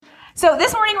So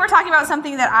this morning we're talking about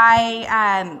something that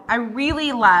I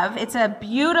really love. It's a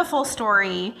beautiful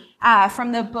story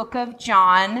from the book of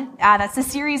John. That's the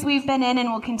series we've been in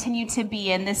and will continue to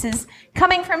be in. This is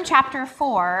coming from chapter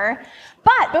 4.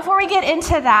 But before we get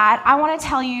into that, I want to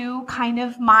tell you kind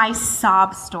of my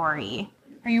sob story.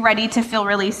 Are you ready to feel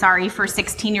really sorry for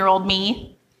 16-year-old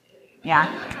me? Yeah.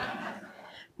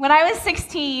 When I was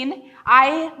 16,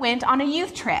 I went on a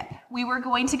youth trip. We were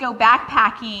going to go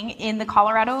backpacking in the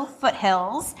Colorado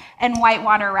foothills and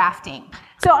whitewater rafting.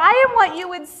 So I am what you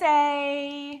would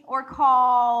say or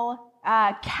call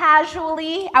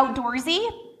casually outdoorsy.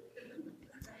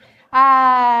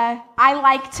 I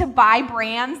like to buy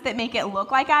brands that make it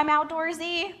look like I'm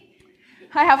outdoorsy.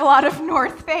 I have a lot of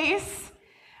North Face.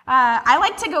 I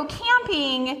like to go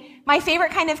camping. My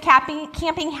favorite kind of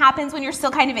camping happens when you're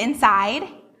still kind of inside.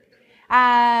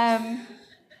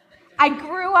 I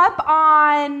grew up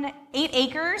on 8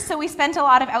 acres, so we spent a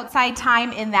lot of outside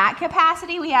time in that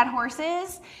capacity. We had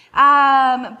horses.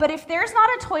 But if there's not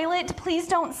a toilet, please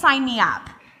don't sign me up.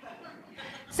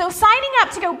 So signing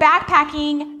up to go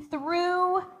backpacking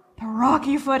through the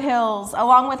Rocky foothills,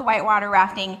 along with whitewater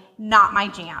rafting, not my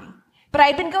jam. But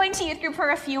I'd been going to youth group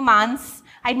for a few months.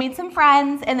 I'd made some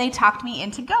friends, and they talked me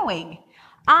into going.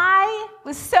 I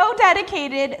was so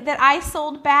dedicated that I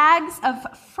sold bags of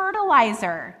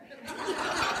fertilizer.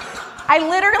 I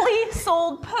literally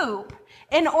sold poop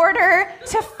in order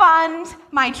to fund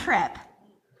my trip.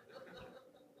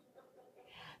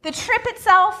 The trip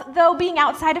itself, though being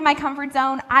outside of my comfort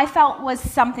zone, I felt was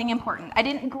something important. I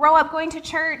didn't grow up going to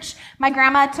church. My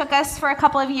grandma took us for a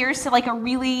couple of years to like a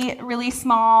really, really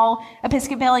small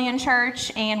Episcopalian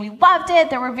church, and we loved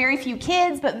it. There were very few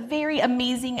kids, but very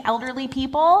amazing elderly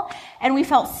people, and we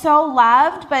felt so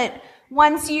loved. But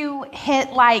once you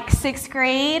hit like 6th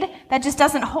grade, that just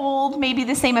doesn't hold maybe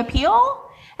the same appeal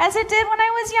as it did when I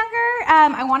was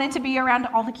younger. I wanted to be around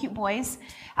all the cute boys.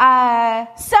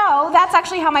 So that's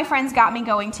actually how my friends got me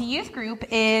going to youth group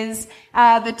is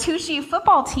the Tushy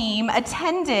football team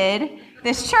attended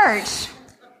this church.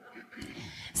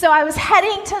 So I was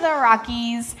heading to the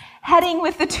Rockies, heading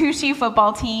with the Tushy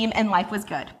football team, and life was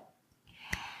good.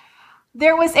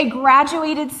 There was a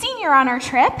graduated senior on our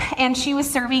trip, and she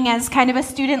was serving as kind of a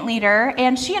student leader,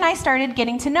 and she and I started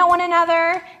getting to know one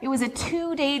another. It was a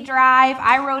 2-day drive.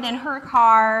 I rode in her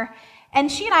car,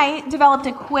 and she and I developed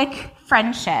a quick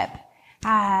friendship.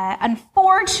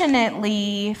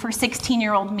 Unfortunately, for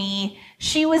 16-year-old me,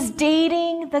 she was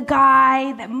dating the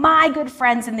guy that my good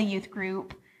friends in the youth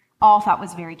group all thought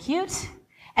was very cute,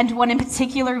 and one in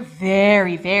particular,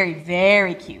 very, very,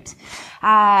 very cute.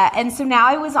 And so now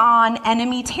I was on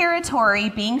enemy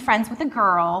territory being friends with a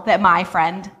girl that my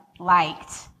friend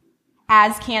liked,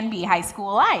 as can be high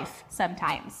school life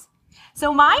sometimes.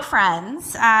 So my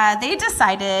friends, they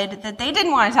decided that they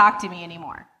didn't want to talk to me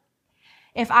anymore.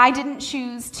 If I didn't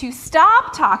choose to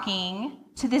stop talking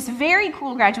to this very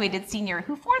cool graduated senior,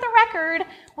 who for the record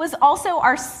was also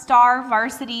our star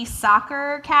varsity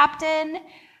soccer captain,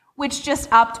 which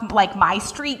just upped like my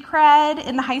street cred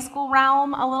in the high school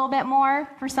realm a little bit more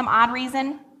for some odd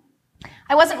reason.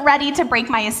 I wasn't ready to break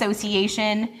my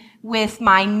association with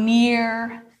my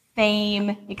near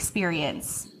fame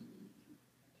experience.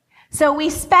 So we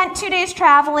spent 2 days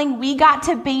traveling, we got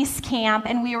to base camp,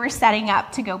 and we were setting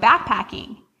up to go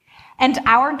backpacking. And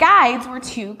our guides were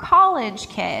 2 college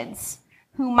kids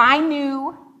who my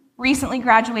new recently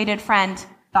graduated friend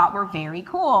thought were very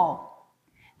cool.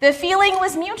 The feeling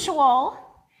was mutual,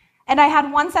 and I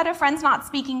had one set of friends not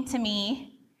speaking to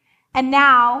me, and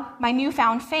now my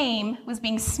newfound fame was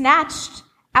being snatched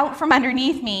out from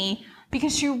underneath me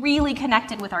because she really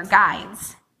connected with our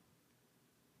guides.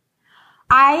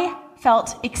 I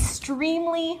felt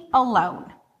extremely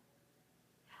alone.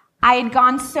 I had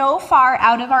gone so far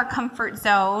out of our comfort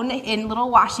zone in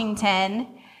Little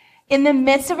Washington in the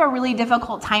midst of a really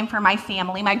difficult time for my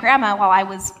family. My grandma, while I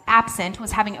was absent,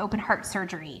 was having open heart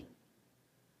surgery.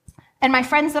 And my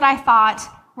friends that I thought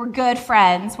were good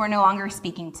friends were no longer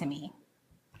speaking to me.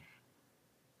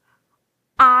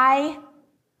 I,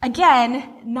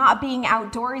 again, not being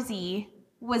outdoorsy,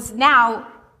 was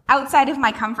now outside of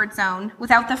my comfort zone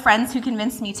without the friends who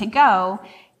convinced me to go,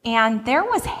 and there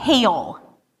was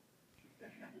hail.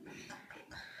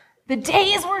 The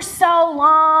days were so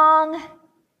long.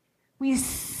 We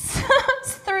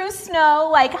through snow,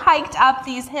 like hiked up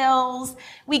these hills.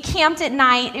 We camped at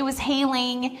night. It was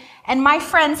hailing. And my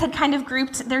friends had kind of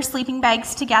grouped their sleeping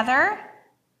bags together.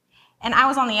 And I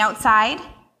was on the outside,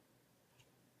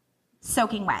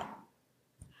 soaking wet.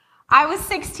 I was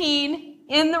 16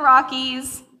 in the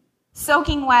Rockies,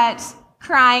 soaking wet,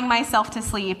 crying myself to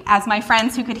sleep as my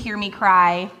friends who could hear me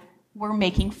cry were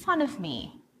making fun of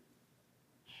me.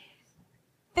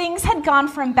 Things had gone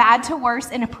from bad to worse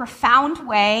in a profound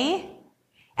way,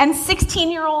 and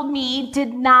 16-year-old me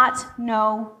did not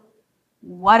know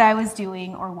what I was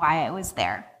doing or why I was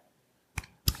there.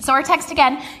 So our text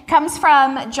again comes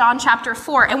from John chapter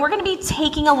 4, and we're going to be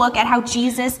taking a look at how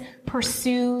Jesus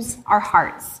pursues our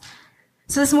hearts.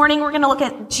 So this morning we're going to look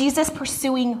at Jesus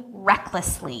pursuing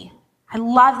recklessly. I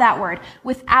love that word.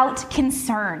 Without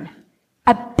concern,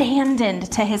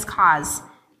 abandoned to his cause.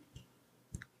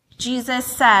 Jesus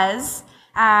says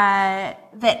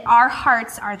that our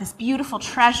hearts are this beautiful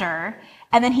treasure,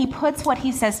 and then he puts what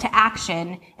he says to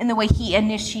action in the way he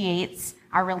initiates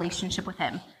our relationship with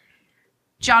him.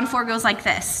 John 4 goes like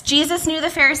this. Jesus knew the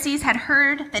Pharisees had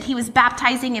heard that he was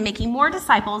baptizing and making more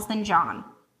disciples than John.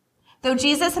 Though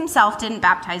Jesus himself didn't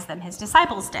baptize them, his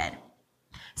disciples did.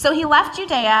 So he left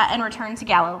Judea and returned to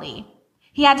Galilee.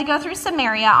 He had to go through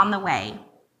Samaria on the way.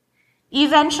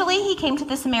 Eventually, he came to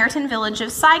the Samaritan village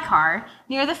of Sychar,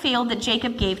 near the field that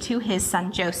Jacob gave to his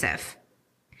son Joseph.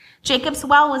 Jacob's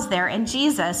well was there, and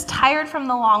Jesus, tired from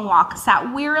the long walk,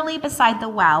 sat wearily beside the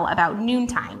well about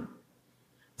noontime.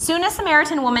 Soon a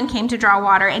Samaritan woman came to draw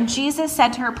water, and Jesus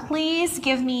said to her, "Please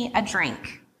give me a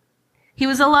drink." He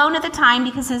was alone at the time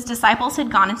because his disciples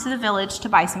had gone into the village to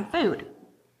buy some food.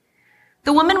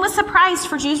 The woman was surprised,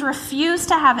 for Jews refused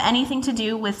to have anything to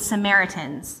do with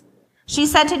Samaritans. She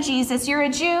said to Jesus, "You're a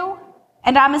Jew,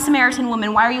 and I'm a Samaritan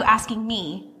woman. Why are you asking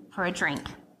me for a drink?"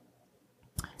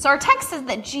 So our text says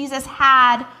that Jesus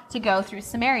had to go through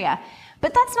Samaria,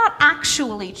 but that's not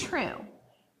actually true.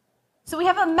 So we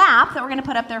have a map that we're going to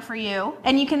put up there for you,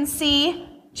 and you can see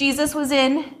Jesus was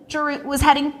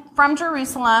heading from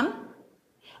Jerusalem,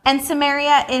 and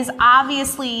Samaria is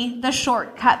obviously the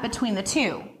shortcut between the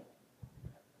two.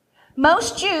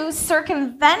 Most Jews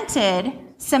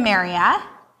circumvented Samaria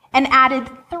and added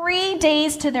 3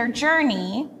 days to their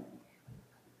journey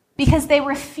because they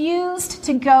refused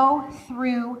to go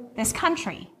through this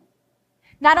country.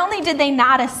 Not only did they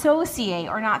not associate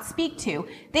or not speak to,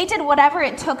 they did whatever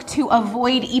it took to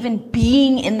avoid even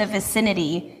being in the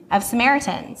vicinity of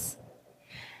Samaritans.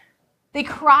 They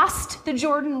crossed the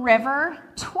Jordan River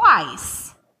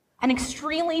twice, an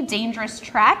extremely dangerous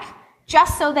trek,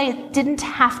 just so they didn't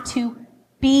have to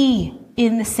be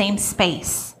in the same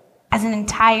space as an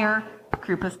entire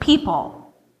group of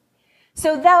people.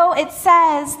 So though it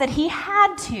says that he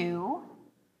had to,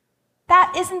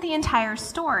 that isn't the entire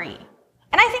story.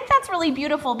 And I think that's really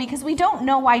beautiful because we don't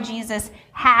know why Jesus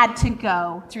had to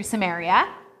go through Samaria.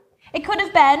 It could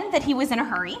have been that he was in a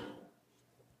hurry.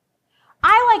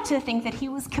 I like to think that he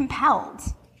was compelled,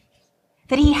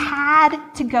 that he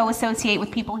had to go associate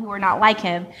with people who were not like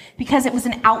him because it was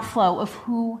an outflow of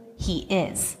who he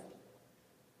is.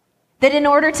 That in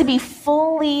order to be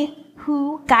fully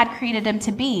who God created him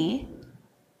to be,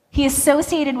 he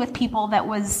associated with people that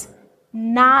was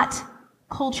not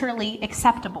culturally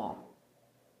acceptable.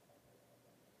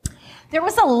 There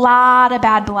was a lot of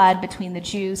bad blood between the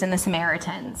Jews and the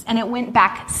Samaritans, and it went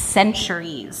back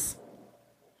centuries.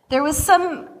 There was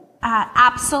some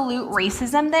absolute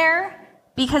racism there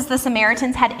because the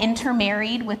Samaritans had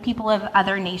intermarried with people of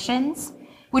other nations,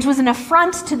 which was an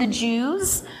affront to the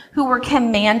Jews who were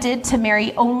commanded to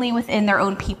marry only within their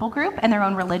own people group and their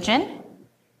own religion.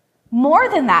 More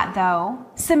than that, though,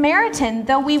 Samaritan,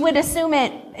 though we would assume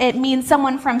it means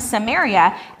someone from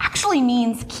Samaria, actually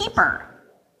means keeper.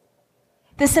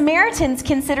 The Samaritans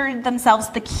considered themselves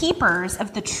the keepers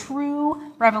of the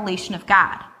true revelation of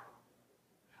God.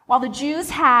 While the Jews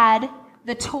had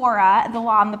the Torah, the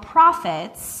law, and the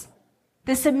prophets,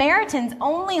 the Samaritans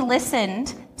only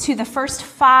listened to the first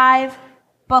 5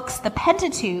 books, the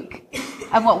Pentateuch,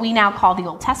 of what we now call the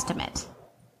Old Testament.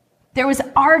 There was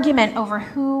argument over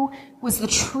who was the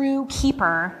true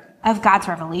keeper of God's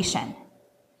revelation.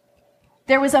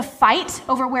 There was a fight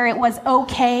over where it was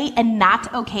okay and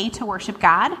not okay to worship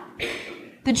God.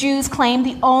 The Jews claimed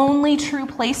the only true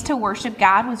place to worship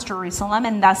God was Jerusalem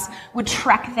and thus would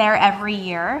trek there every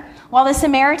year, while the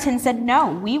Samaritans said,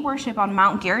 no, we worship on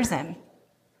Mount Gerizim.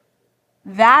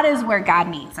 That is where God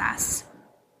meets us.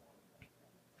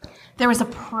 There was a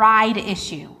pride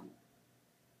issue.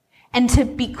 And to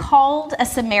be called a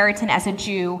Samaritan as a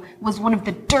Jew was one of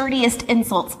the dirtiest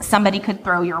insults somebody could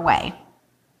throw your way.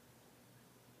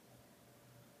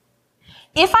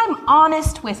 If I'm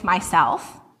honest with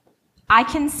myself, I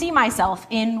can see myself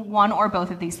in one or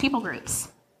both of these people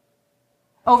groups.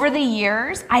 Over the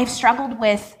years, I've struggled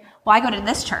with, well, I go to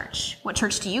this church. What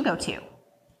church do you go to?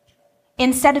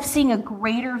 Instead of seeing a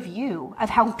greater view of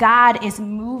how God is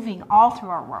moving all through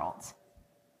our world.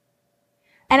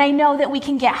 And I know that we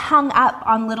can get hung up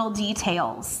on little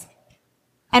details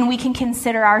and we can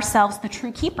consider ourselves the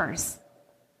true keepers.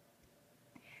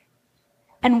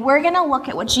 And we're going to look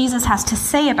at what Jesus has to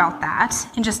say about that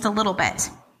in just a little bit.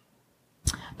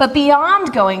 But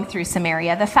beyond going through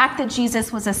Samaria, the fact that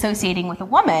Jesus was associating with a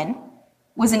woman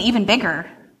was an even bigger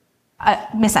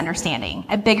misunderstanding,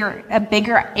 a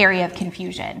bigger area of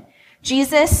confusion.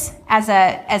 Jesus, as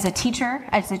a teacher,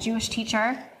 as a Jewish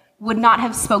teacher, would not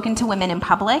have spoken to women in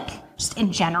public, just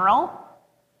in general.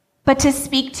 But to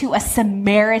speak to a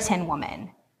Samaritan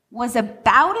woman was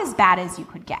about as bad as you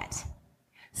could get.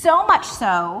 So much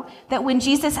so that when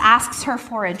Jesus asks her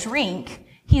for a drink,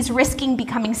 he's risking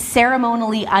becoming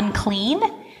ceremonially unclean,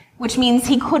 which means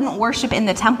he couldn't worship in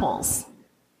the temples.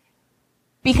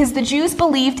 Because the Jews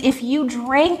believed if you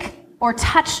drank or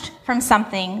touched from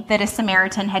something that a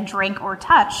Samaritan had drank or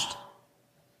touched,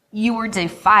 you were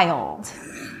defiled.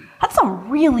 That's a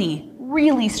really,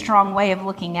 really strong way of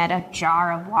looking at a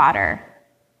jar of water.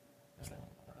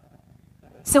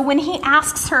 So when he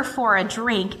asks her for a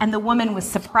drink and the woman was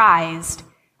surprised,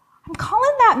 I'm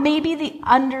calling that maybe the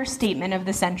understatement of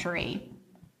the century.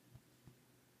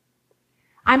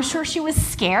 I'm sure she was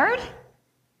scared,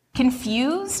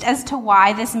 confused as to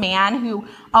why this man who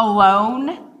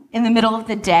alone in the middle of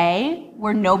the day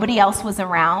where nobody else was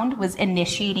around was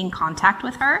initiating contact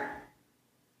with her.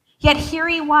 Yet here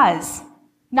he was,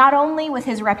 not only with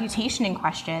his reputation in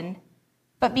question,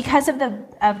 but because of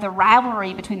the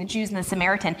rivalry between the Jews and the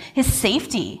Samaritan, his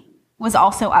safety was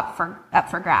also up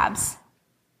for grabs.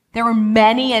 There were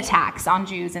many attacks on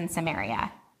Jews in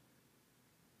Samaria.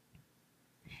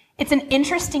 It's an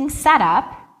interesting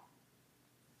setup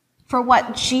for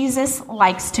what Jesus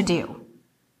likes to do.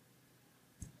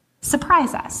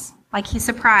 Surprise us, like he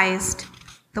surprised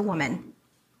the woman.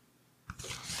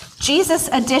 Jesus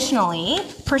additionally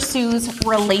pursues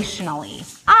relationally.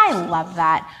 I love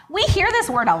that. We hear this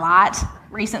word a lot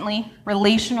recently.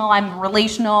 Relational, I'm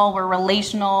relational, we're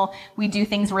relational, we do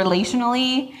things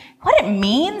relationally. What it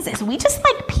means is we just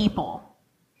like people.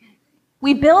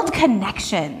 We build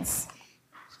connections.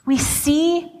 We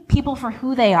see people for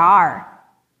who they are.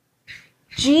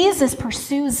 Jesus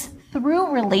pursues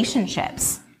through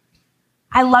relationships.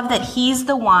 I love that he's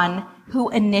the one who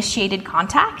initiated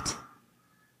contact.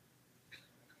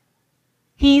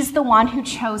 He's the one who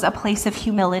chose a place of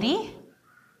humility,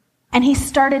 and he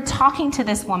started talking to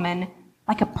this woman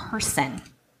like a person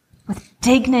with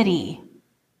dignity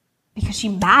because she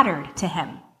mattered to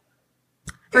him.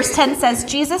 Verse 10 says,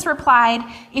 Jesus replied,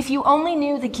 "If you only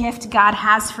knew the gift God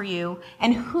has for you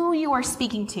and who you are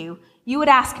speaking to, you would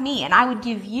ask me, and I would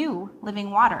give you living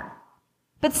water.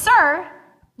 But sir,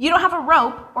 you don't have a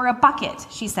rope or a bucket,"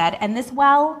 she said, "and this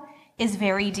well is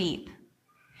very deep."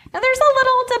 Now, there's a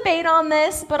little debate on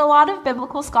this, but a lot of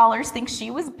biblical scholars think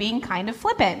she was being kind of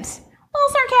flippant, a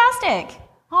little sarcastic.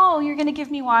 "Oh, you're going to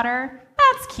give me water?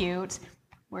 That's cute.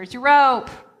 Where's your rope?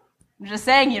 I'm just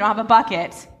saying you don't have a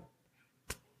bucket."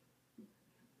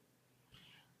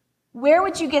 Where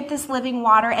would you get this living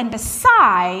water? And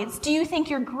besides, do you think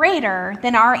you're greater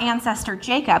than our ancestor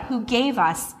Jacob, who gave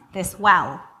us this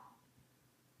well?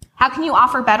 How can you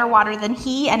offer better water than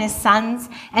he and his sons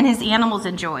and his animals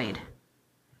enjoyed?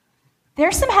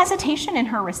 There's some hesitation in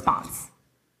her response.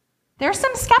 There's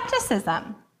some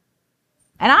skepticism.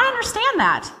 And I understand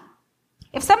that.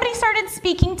 If somebody started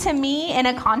speaking to me in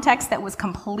a context that was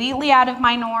completely out of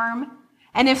my norm,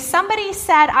 and if somebody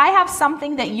said, "I have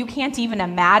something that you can't even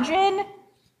imagine,"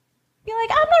 be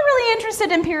like, "I'm not really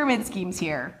interested in pyramid schemes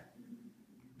here.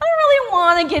 I don't really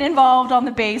want to get involved on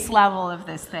the base level of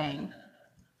this thing."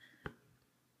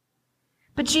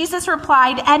 But Jesus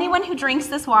replied, "Anyone who drinks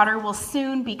this water will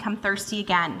soon become thirsty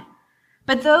again.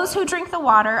 But those who drink the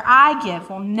water I give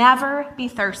will never be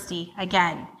thirsty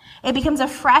again. It becomes a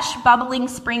fresh, bubbling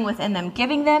spring within them,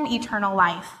 giving them eternal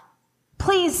life."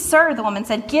 "Please, sir," the woman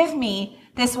said, "give me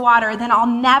this water, then I'll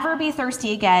never be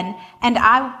thirsty again, and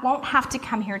I won't have to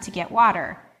come here to get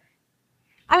water."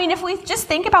 I mean, if we just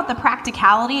think about the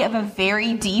practicality of a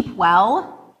very deep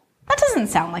well, that doesn't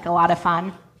sound like a lot of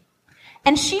fun.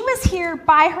 And she was here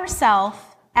by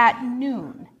herself at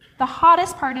noon, the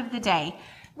hottest part of the day,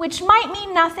 which might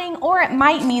mean nothing, or it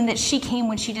might mean that she came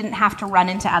when she didn't have to run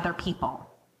into other people.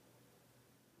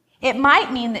 It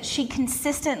might mean that she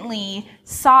consistently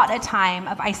sought a time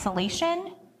of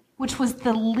isolation, which was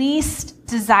the least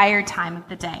desired time of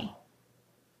the day.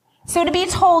 So to be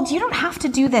told, "You don't have to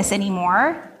do this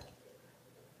anymore,"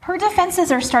 her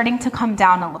defenses are starting to come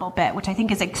down a little bit, which I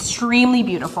think is extremely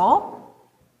beautiful.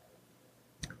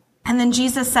 And then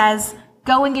Jesus says,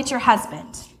 "Go and get your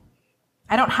husband."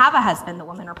 "I don't have a husband," the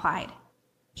woman replied.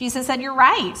 Jesus said, "You're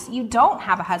right. You don't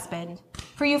have a husband,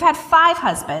 for you've had 5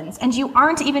 husbands, and you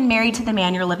aren't even married to the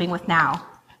man you're living with now.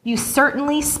 You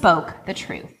certainly spoke the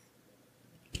truth."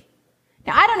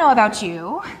 Now, I don't know about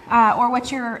you or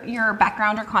what your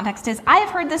background or context is. I have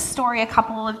heard this story a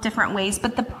couple of different ways,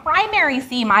 but the primary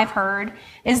theme I've heard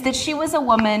is that she was a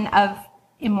woman of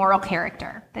immoral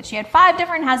character, that she had 5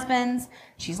 different husbands.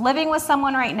 She's living with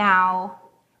someone right now.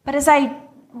 But as I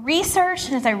researched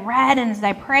and as I read and as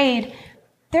I prayed,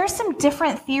 there's some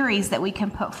different theories that we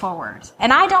can put forward.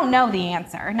 And I don't know the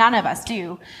answer. None of us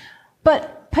do.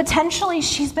 But potentially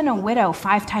she's been a widow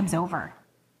 5 times over.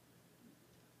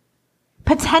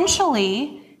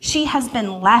 Potentially she has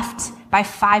been left by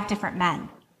 5 different men.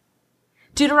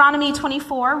 Deuteronomy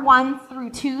 24,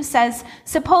 1-2 says,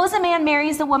 "Suppose a man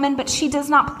marries a woman, but she does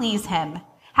not please him.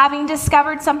 Having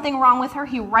discovered something wrong with her,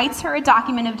 he writes her a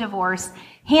document of divorce,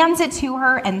 hands it to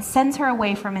her, and sends her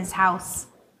away from his house.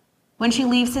 When she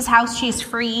leaves his house, she is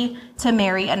free to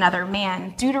marry another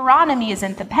man." Deuteronomy is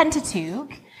in the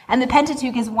Pentateuch, and the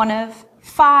Pentateuch is one of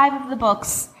 5 of the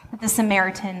books that the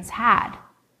Samaritans had.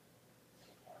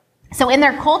 So in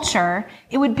their culture,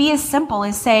 it would be as simple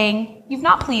as saying, "You've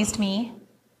not pleased me.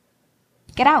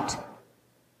 Get out."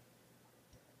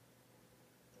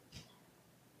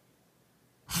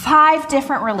 5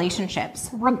 different relationships,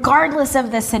 regardless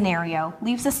of the scenario,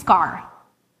 leaves a scar.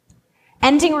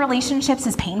 Ending relationships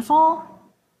is painful.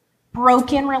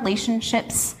 Broken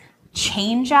relationships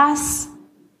change us.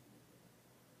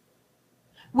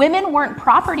 Women weren't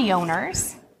property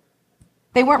owners.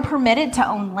 They weren't permitted to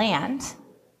own land.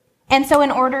 And so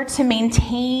in order to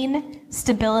maintain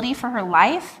stability for her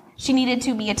life, she needed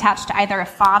to be attached to either a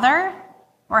father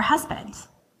or a husband.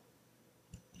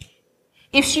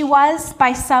 If she was,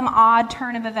 by some odd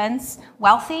turn of events,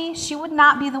 wealthy, she would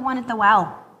not be the one at the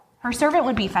well. Her servant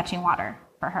would be fetching water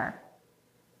for her.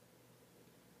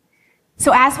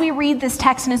 So as we read this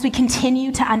text and as we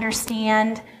continue to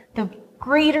understand the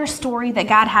greater story that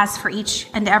God has for each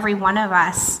and every one of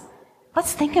us,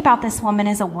 let's think about this woman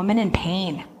as a woman in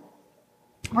pain,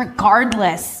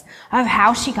 regardless of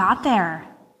how she got there.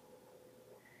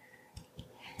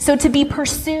 So to be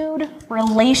pursued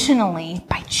relationally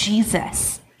by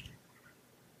Jesus,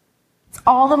 it's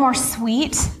all the more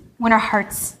sweet when our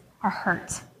hearts are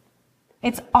hurt.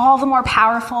 It's all the more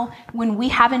powerful when we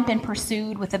haven't been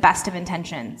pursued with the best of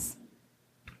intentions.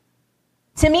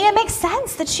 To me, it makes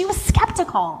sense that she was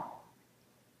skeptical.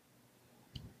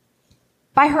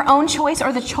 By her own choice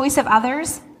or the choice of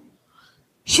others,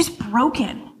 she's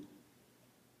broken.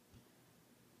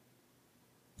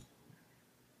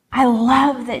 I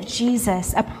love that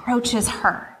Jesus approaches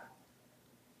her.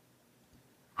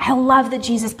 I love that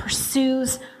Jesus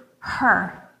pursues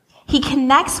her. He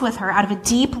connects with her out of a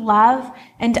deep love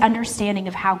and understanding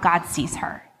of how God sees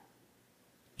her.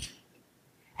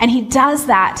 And he does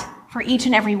that for each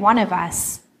and every one of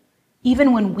us,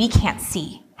 even when we can't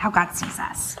see how God sees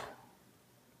us.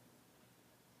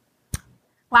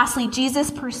 Lastly,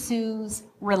 Jesus pursues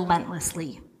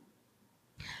relentlessly.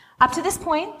 Up to this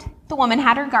point, the woman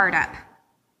had her guard up.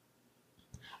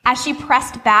 As she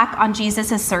pressed back on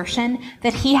Jesus' assertion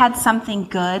that he had something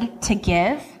good to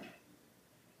give,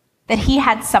 that he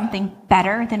had something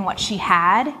better than what she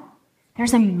had,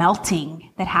 there's a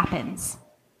melting that happens.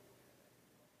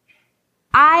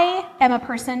 I am a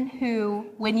person who,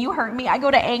 when you hurt me, I go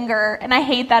to anger, and I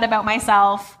hate that about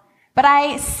myself. But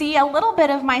I see a little bit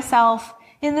of myself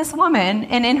in this woman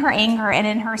and in her anger and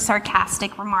in her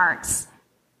sarcastic remarks.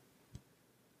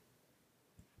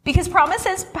 Because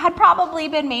promises had probably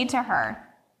been made to her.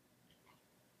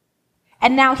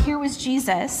 And now here was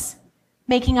Jesus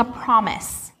making a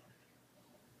promise.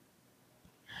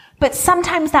 But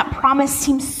sometimes that promise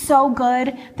seems so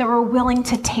good that we're willing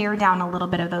to tear down a little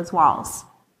bit of those walls.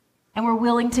 And we're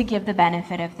willing to give the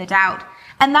benefit of the doubt.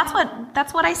 And that's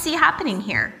what I see happening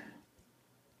here.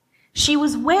 She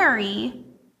was wary,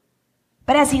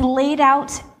 but as he laid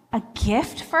out a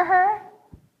gift for her,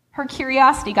 her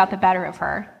curiosity got the better of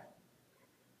her.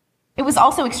 It was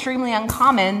also extremely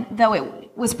uncommon, though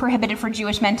it was prohibited for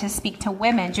Jewish men to speak to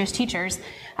women, Jewish teachers.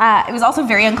 It was also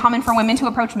very uncommon for women to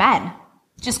approach men,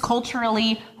 just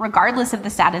culturally, regardless of the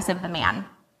status of the man.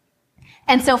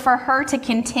 And so for her to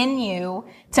continue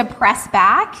to press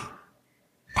back,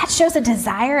 that shows a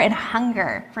desire and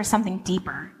hunger for something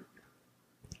deeper.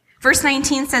 Verse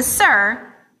 19 says,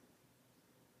 "Sir,"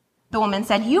 the woman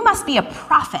said, "you must be a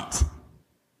prophet.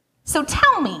 So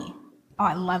tell me." Oh,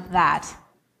 I love that.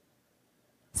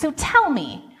 "So tell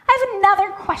me, I have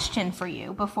another question for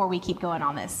you before we keep going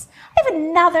on this. I have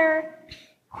another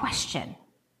question.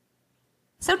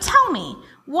 So tell me,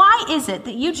 why is it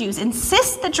that you Jews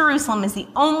insist that Jerusalem is the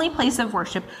only place of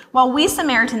worship, while we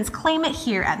Samaritans claim it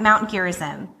here at Mount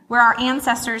Gerizim, where our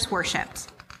ancestors worshipped?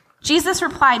 Jesus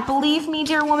replied, believe me,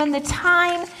 dear woman, the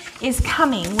time is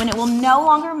coming when it will no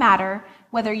longer matter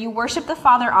whether you worship the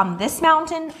Father on this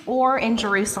mountain or in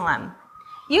Jerusalem.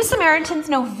 You Samaritans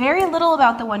know very little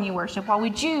about the one you worship, while we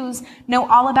Jews know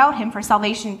all about him, for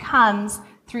salvation comes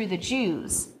through the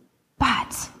Jews.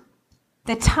 But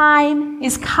the time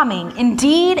is coming.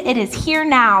 Indeed, it is here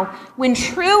now when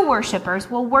true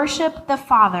worshipers will worship the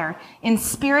Father in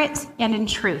spirit and in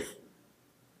truth.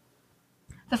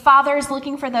 The Father is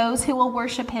looking for those who will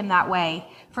worship him that way,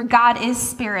 for God is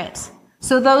spirit.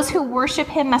 So those who worship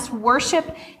him must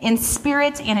worship in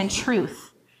spirit and in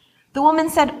truth. The woman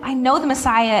said, I know the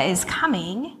Messiah is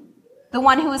coming, the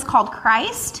one who is called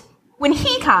Christ. When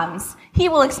he comes, he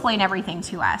will explain everything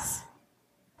to us.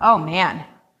 Oh man,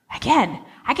 again,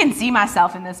 I can see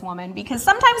myself in this woman, because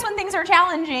sometimes when things are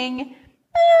challenging,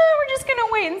 we're just going to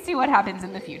wait and see what happens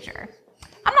in the future.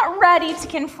 I'm not ready to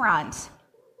confront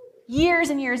years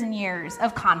and years and years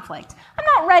of conflict. I'm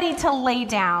not ready to lay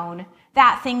down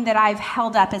that thing that I've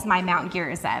held up as my Mount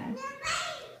Gerizim.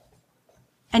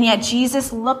 And yet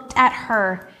Jesus looked at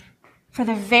her for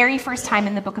the very first time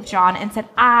in the book of John and said,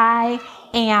 I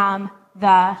am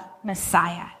the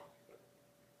Messiah.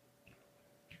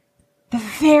 The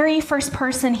very first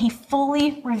person he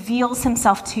fully reveals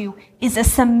himself to is a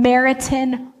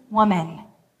Samaritan woman.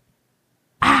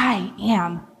 I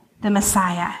am the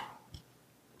Messiah.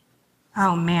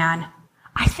 Oh man.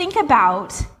 I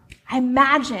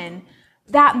imagine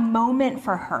that moment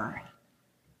for her.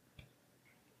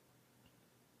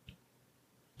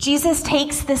 Jesus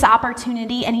takes this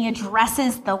opportunity and he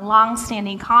addresses the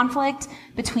long-standing conflict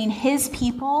between his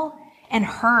people and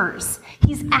hers.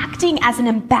 He's acting as an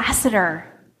ambassador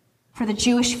for the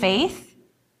Jewish faith.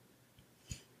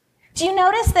 Do you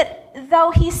notice that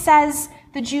though he says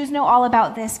the Jews know all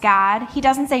about this God, he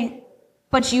doesn't say,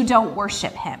 but you don't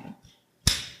worship him.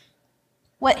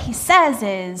 What he says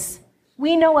is,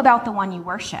 we know about the one you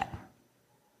worship.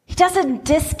 He doesn't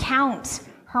discount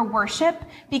her worship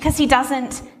because she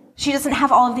doesn't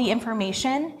have all of the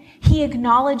information. He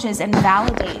acknowledges and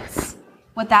validates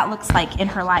what that looks like in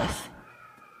her life.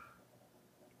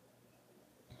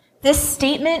 This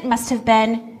statement must have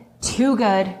been too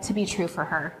good to be true for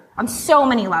her on so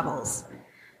many levels.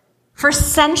 For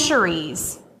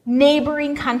centuries,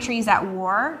 neighboring countries at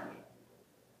war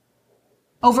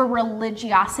over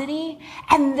religiosity,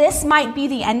 and this might be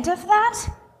the end of that.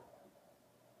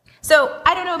 So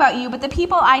I don't know about you, but the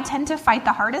people I tend to fight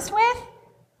the hardest with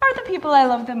are the people I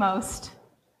love the most.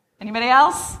 Anybody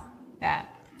else? Yeah.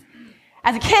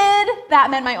 As a kid, that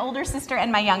meant my older sister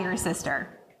and my younger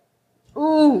sister.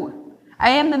 Ooh, I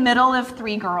am the middle of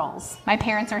 3 girls. My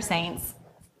parents are saints.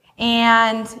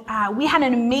 And we had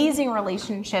an amazing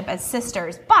relationship as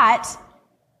sisters, but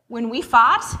when we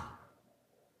fought,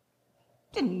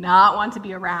 did not want to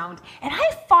be around. And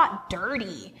I fought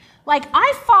dirty.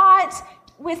 I fought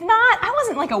I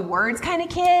wasn't like a words kind of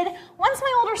kid. Once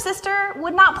my older sister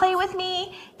would not play with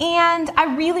me, and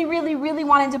I really, really, really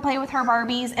wanted to play with her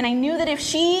Barbies, and I knew that if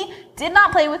she did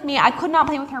not play with me, I could not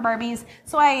play with her Barbies,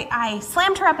 so I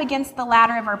slammed her up against the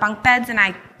ladder of our bunk beds, and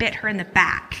I bit her in the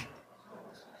back.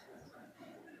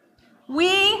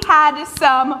 We had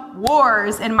some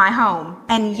wars in my home,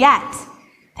 and yet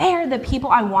they are the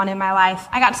people I want in my life.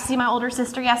 I got to see my older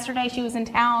sister yesterday. She was in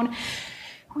town.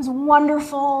 It was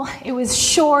wonderful. It was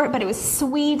short, but it was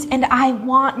sweet, and I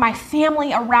want my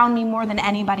family around me more than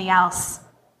anybody else.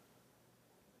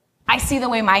 I see the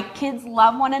way my kids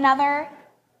love one another.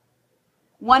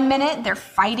 One minute, they're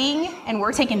fighting, and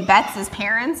we're taking bets as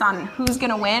parents on who's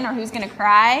going to win or who's going to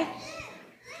cry.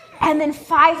 And then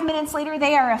 5 minutes later,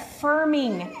 they are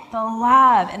affirming the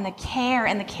love and the care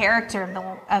and the character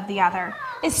of the other.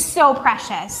 It's so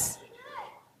precious.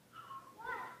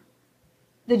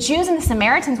 The Jews and the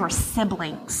Samaritans were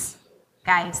siblings,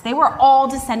 guys. They were all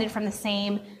descended from the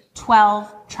same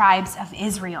 12 tribes of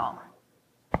Israel.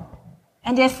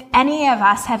 And if any of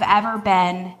us have ever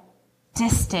been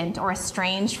distant or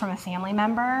estranged from a family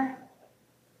member,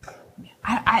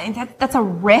 that's a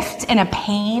rift and a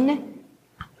pain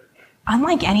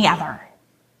unlike any other,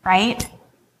 right?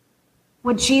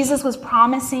 What Jesus was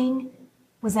promising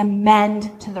was a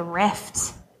mend to the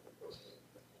rift.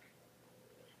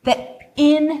 That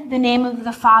in the name of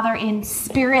the Father, in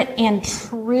spirit and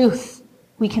truth,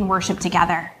 we can worship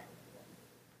together.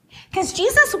 Because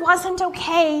Jesus wasn't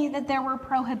okay that there were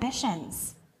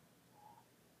prohibitions.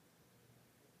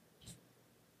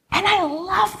 And I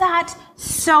love that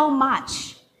so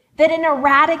much, that in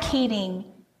eradicating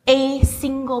a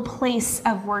single place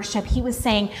of worship. He was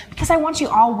saying, because I want you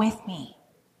all with me.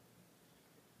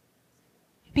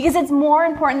 Because it's more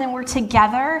important that we're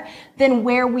together than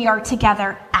where we are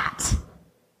together at.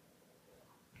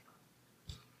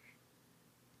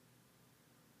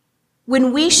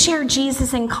 When we share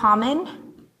Jesus in common,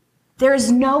 there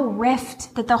is no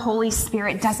rift that the Holy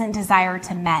Spirit doesn't desire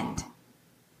to mend.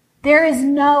 There is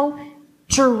no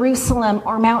Jerusalem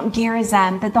or Mount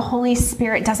Gerizim that the Holy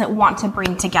Spirit doesn't want to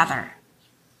bring together.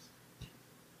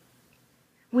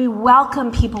 We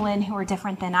welcome people in who are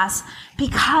different than us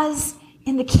because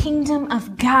in the kingdom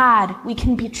of God, we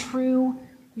can be true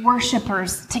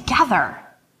worshipers together.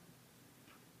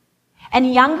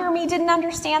 And younger me didn't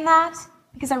understand that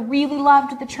because I really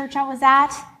loved the church I was at,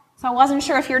 so I wasn't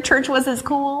sure if your church was as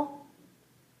cool.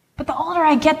 But the older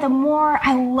I get, the more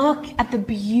I look at the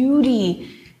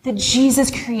beauty that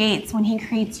Jesus creates when he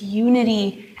creates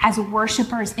unity as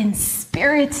worshipers in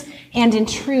spirit and in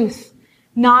truth,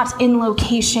 not in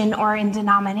location or in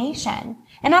denomination.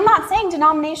 And I'm not saying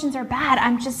denominations are bad.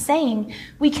 I'm just saying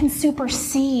we can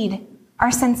supersede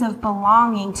our sense of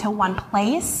belonging to one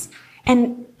place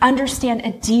and understand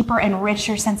a deeper and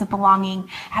richer sense of belonging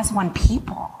as one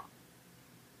people.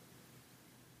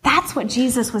 That's what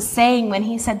Jesus was saying when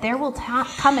he said there will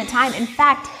come a time. In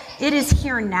fact, it is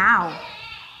here now.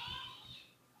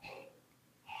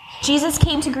 Jesus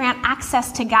came to grant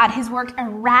access to God. His work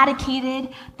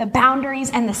eradicated the boundaries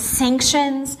and the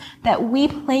sanctions that we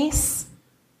place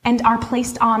and are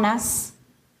placed on us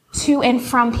to and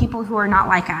from people who are not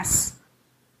like us.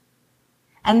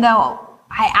 And though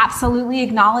I absolutely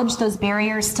acknowledge those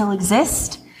barriers still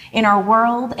exist in our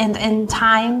world and in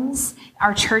times,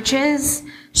 our churches,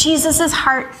 Jesus'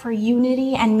 heart for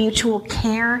unity and mutual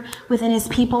care within his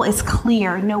people is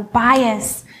clear. No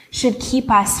bias should keep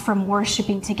us from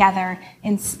worshiping together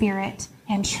in spirit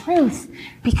and truth,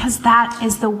 because that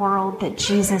is the world that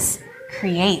Jesus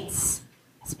creates.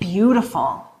 It's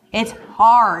beautiful. It's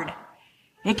hard.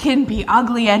 It can be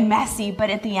ugly and messy, but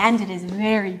at the end it is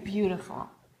very beautiful.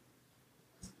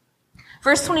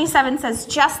 Verse 27 says,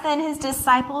 just then his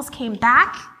disciples came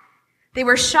back. They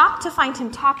were shocked to find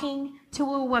him talking to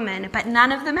a woman, but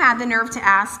none of them had the nerve to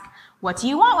ask, what do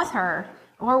you want with her?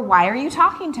 Or why are you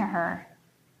talking to her?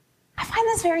 I find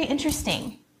this very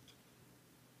interesting.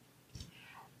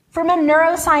 From a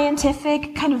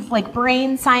neuroscientific, kind of like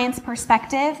brain science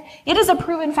perspective, it is a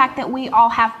proven fact that we all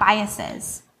have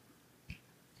biases.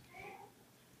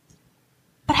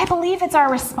 But I believe it's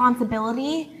our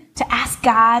responsibility to ask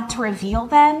God to reveal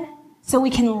them so we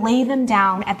can lay them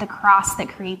down at the cross that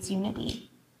creates unity.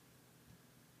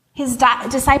 His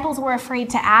disciples were afraid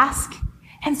to ask,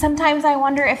 and sometimes I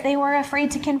wonder if they were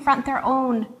afraid to confront their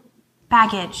own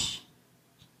baggage.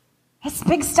 It's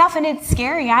big stuff and it's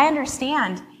scary, I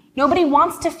understand. Nobody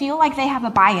wants to feel like they have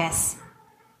a bias.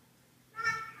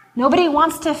 Nobody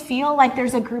wants to feel like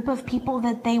there's a group of people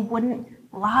that they wouldn't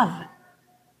love.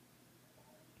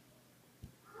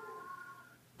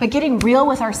 But getting real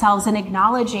with ourselves and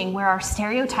acknowledging where our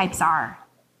stereotypes are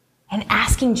and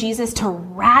asking Jesus to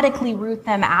radically root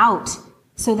them out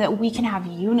so that we can have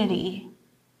unity.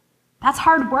 That's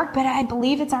hard work, but I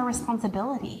believe it's our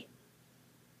responsibility.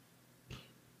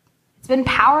 It's been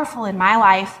powerful in my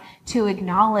life to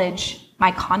acknowledge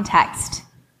my context.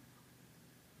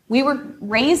 We were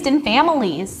raised in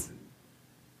families.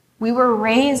 We were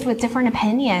raised with different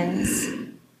opinions.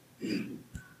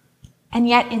 And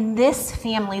yet in this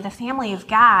family, the family of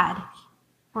God,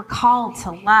 we're called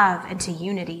to love and to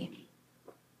unity.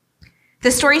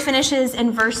 The story finishes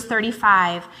in verse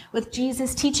 35 with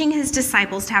Jesus teaching his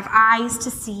disciples to have eyes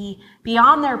to see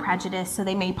beyond their prejudice so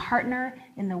they may partner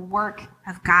in the work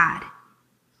of God.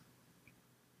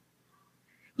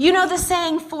 You know the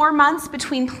saying, 4 months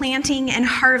between planting and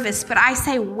harvest, but I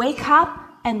say wake up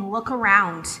and look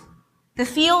around. The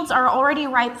fields are already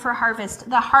ripe for harvest.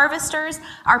 The harvesters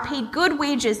are paid good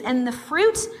wages, and the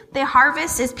fruit they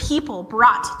harvest is people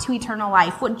brought to eternal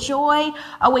life. What joy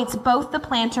awaits both the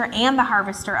planter and the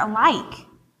harvester alike.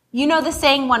 You know the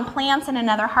saying, one plants and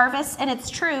another harvests, and it's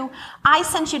true. I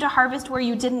sent you to harvest where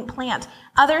you didn't plant.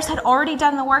 Others had already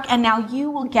done the work, and now you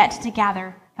will get to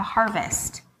gather the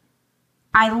harvest.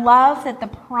 I love that the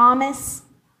promise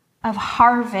of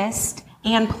harvest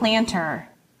and planter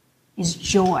is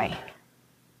joy.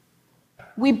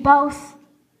 We both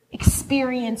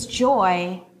experience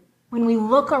joy when we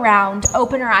look around,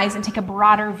 open our eyes, and take a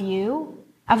broader view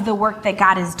of the work that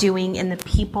God is doing in the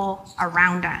people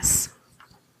around us.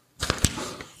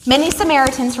 Many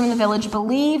Samaritans from the village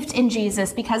believed in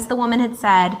Jesus because the woman had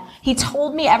said, "He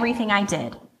told me everything I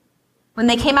did." When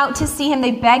they came out to see him,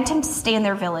 they begged him to stay in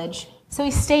their village. So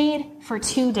he stayed for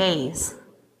 2 days,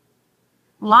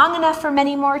 long enough for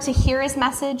many more to hear his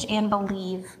message and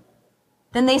believe.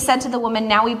 Then they said to the woman,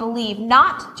 "Now we believe,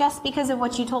 not just because of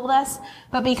what you told us,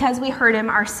 but because we heard him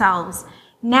ourselves.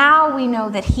 Now we know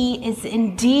that he is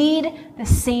indeed the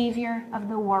Savior of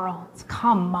the world."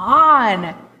 Come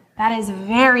on. That is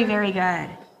very, very good.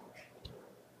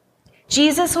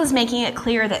 Jesus was making it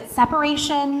clear that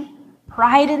separation,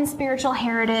 pride in spiritual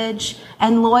heritage,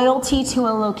 and loyalty to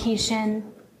a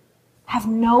location have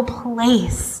no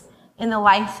place in the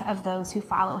life of those who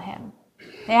follow him.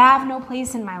 They have no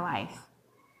place in my life.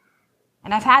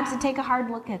 And I've had to take a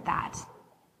hard look at that.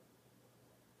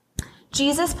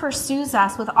 Jesus pursues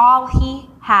us with all he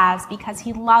has because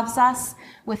he loves us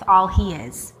with all he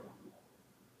is.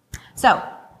 So,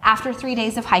 after 3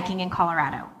 days of hiking in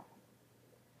Colorado,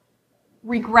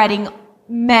 regretting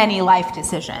many life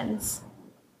decisions,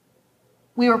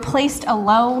 we were placed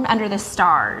alone under the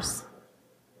stars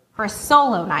for a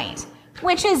solo night,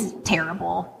 which is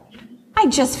terrible. I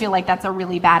just feel like that's a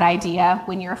really bad idea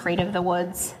when you're afraid of the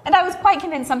woods. And I was quite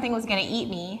convinced something was going to eat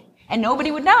me, and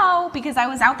nobody would know because I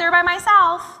was out there by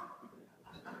myself.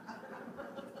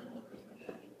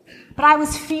 But I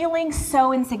was feeling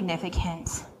so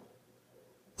insignificant,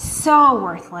 so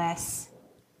worthless,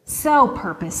 so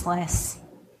purposeless,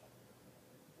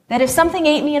 that if something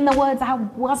ate me in the woods, I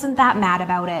wasn't that mad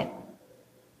about it.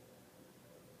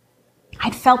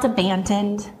 I'd felt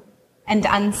abandoned and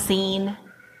unseen.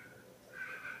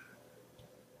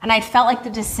 And I'd felt like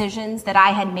the decisions that I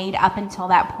had made up until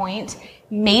that point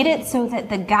made it so that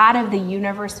the God of the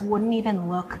universe wouldn't even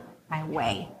look my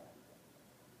way.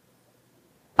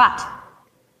 But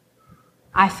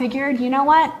I figured, you know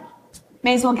what?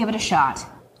 May as well give it a shot,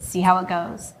 see how it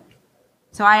goes.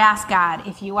 So I asked God,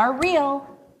 if you are real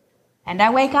and I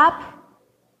wake up,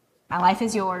 my life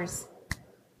is yours.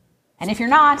 And if you're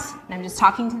not, and I'm just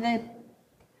talking to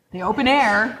the open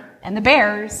air and the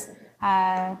bears,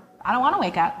 I don't want to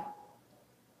wake up.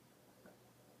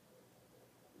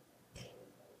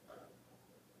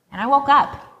 And I woke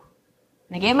up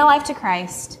and I gave my life to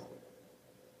Christ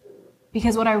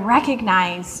because what I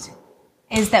recognized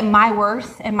is that my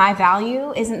worth and my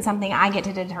value isn't something I get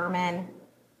to determine.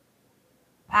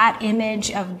 That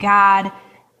image of God,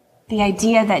 the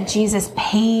idea that Jesus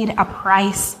paid a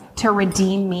price to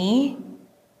redeem me,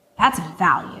 that's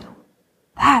value.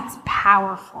 That's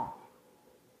powerful.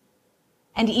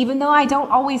 And even though I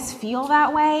don't always feel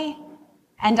that way,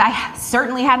 and I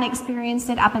certainly hadn't experienced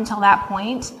it up until that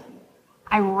point,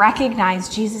 I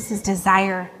recognize Jesus'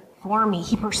 desire for me.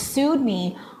 He pursued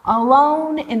me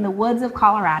alone in the woods of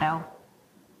Colorado,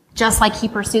 just like he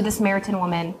pursued the Samaritan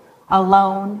woman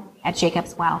alone at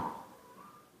Jacob's well.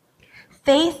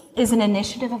 Faith is an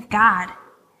initiative of God.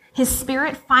 His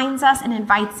Spirit finds us and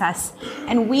invites us,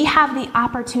 and we have the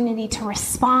opportunity to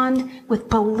respond with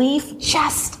belief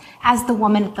just as the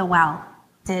woman at the well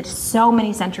did so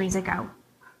many centuries ago.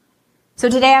 So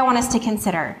today I want us to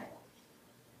consider,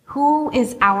 who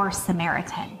is our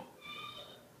Samaritan?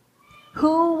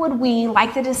 Who would we,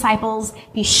 like the disciples,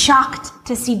 be shocked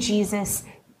to see Jesus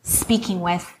speaking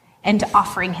with and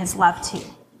offering his love to?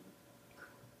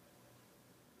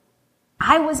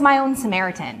 I was my own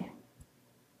Samaritan.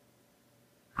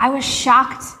 I was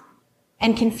shocked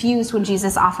and confused when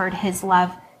Jesus offered his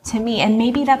love to me, and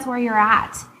maybe that's where you're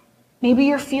at. Maybe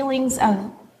your feelings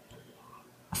of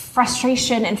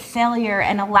frustration and failure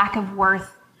and a lack of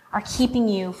worth are keeping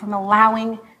you from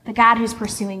allowing the God who's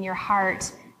pursuing your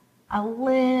heart a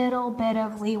little bit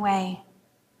of leeway.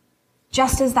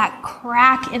 Just as that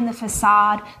crack in the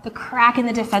facade, the crack in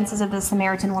the defenses of the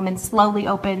Samaritan woman slowly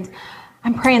opened,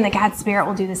 I'm praying that God's Spirit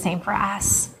will do the same for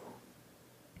us.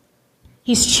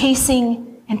 He's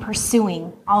chasing and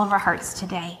pursuing all of our hearts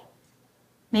today.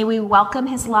 May we welcome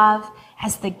his love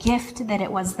as the gift that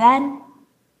it was then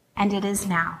and it is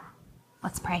now.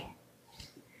 Let's pray.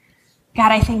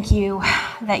 God, I thank you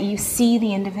that you see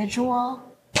the individual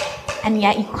and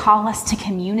yet you call us to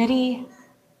community.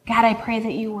 God, I pray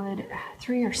that you would,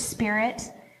 through your Spirit,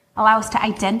 allow us to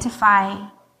identify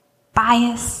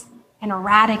bias and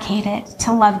eradicate it,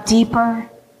 to love deeper,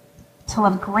 to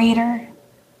love greater.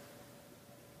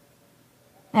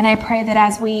 And I pray that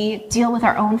as we deal with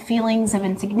our own feelings of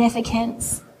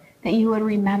insignificance, that you would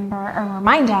remember or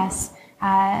remind us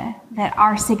that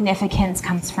our significance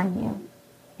comes from you.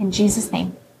 In Jesus'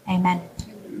 name, amen.